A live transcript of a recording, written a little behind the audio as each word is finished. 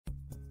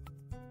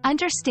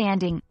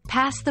Understanding,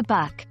 pass the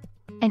buck.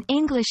 An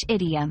English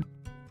idiom.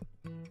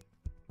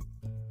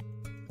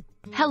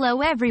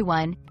 Hello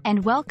everyone,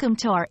 and welcome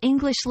to our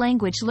English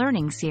language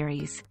learning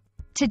series.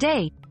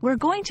 Today, we're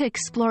going to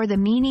explore the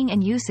meaning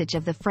and usage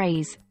of the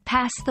phrase,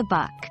 pass the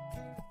buck.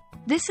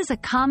 This is a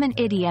common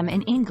idiom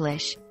in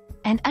English,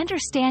 and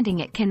understanding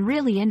it can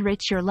really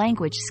enrich your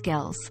language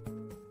skills.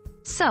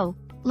 So,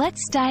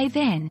 let's dive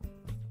in.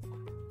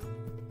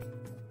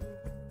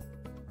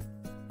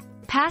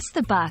 Pass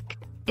the buck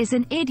is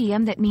an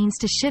idiom that means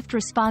to shift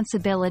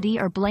responsibility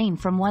or blame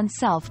from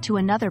oneself to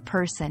another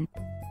person.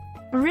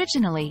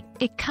 Originally,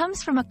 it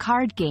comes from a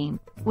card game,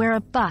 where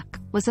a buck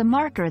was a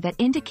marker that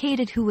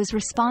indicated who was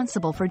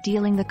responsible for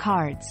dealing the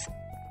cards.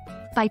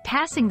 By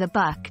passing the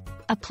buck,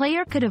 a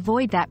player could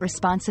avoid that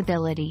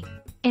responsibility.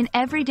 In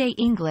everyday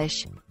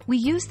English, we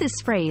use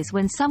this phrase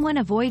when someone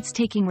avoids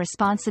taking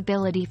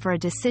responsibility for a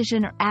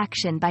decision or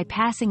action by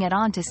passing it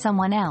on to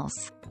someone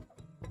else.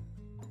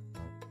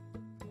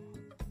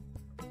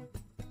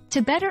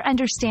 To better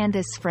understand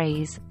this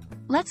phrase,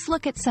 let's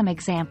look at some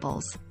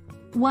examples.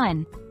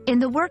 1. In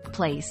the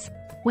workplace,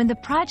 when the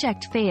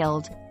project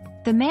failed,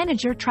 the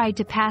manager tried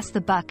to pass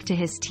the buck to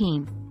his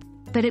team,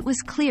 but it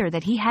was clear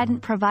that he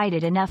hadn't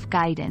provided enough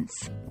guidance.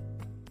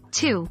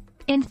 2.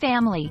 In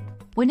family,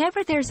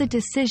 whenever there's a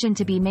decision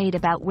to be made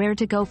about where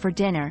to go for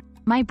dinner,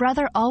 my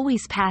brother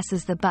always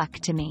passes the buck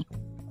to me.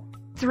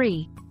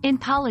 3. In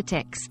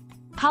politics,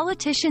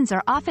 politicians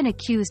are often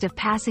accused of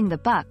passing the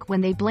buck when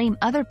they blame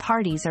other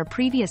parties or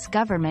previous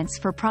governments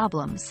for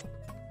problems.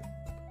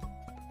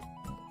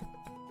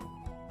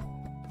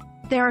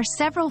 There are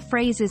several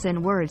phrases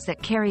and words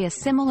that carry a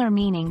similar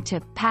meaning to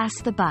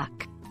pass the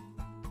buck.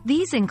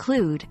 These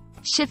include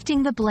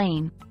shifting the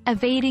blame,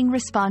 evading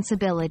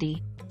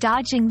responsibility,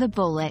 dodging the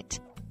bullet,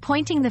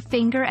 pointing the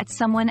finger at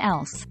someone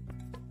else.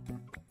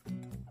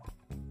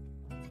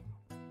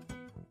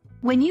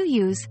 When you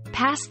use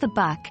pass the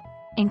buck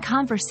in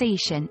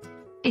conversation,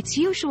 it's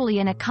usually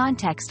in a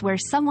context where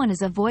someone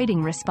is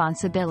avoiding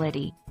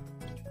responsibility.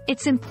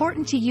 It's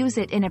important to use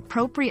it in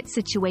appropriate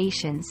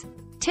situations,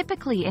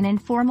 typically in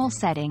informal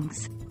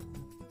settings.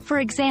 For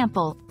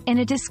example, in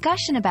a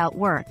discussion about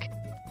work,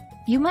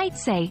 you might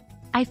say,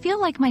 "I feel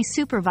like my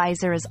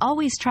supervisor is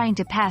always trying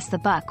to pass the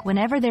buck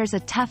whenever there's a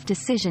tough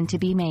decision to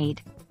be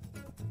made."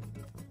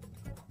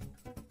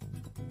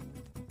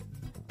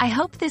 I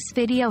hope this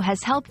video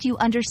has helped you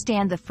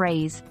understand the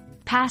phrase,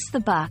 pass the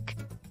buck,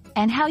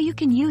 and how you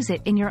can use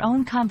it in your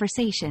own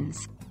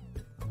conversations.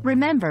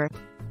 Remember,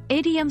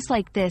 idioms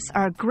like this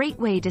are a great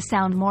way to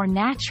sound more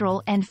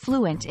natural and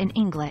fluent in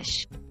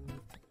English.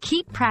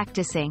 Keep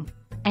practicing,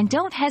 and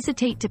don't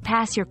hesitate to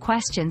pass your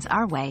questions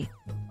our way.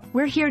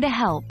 We're here to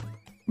help,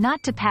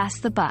 not to pass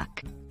the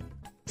buck.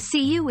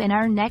 See you in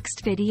our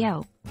next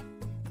video.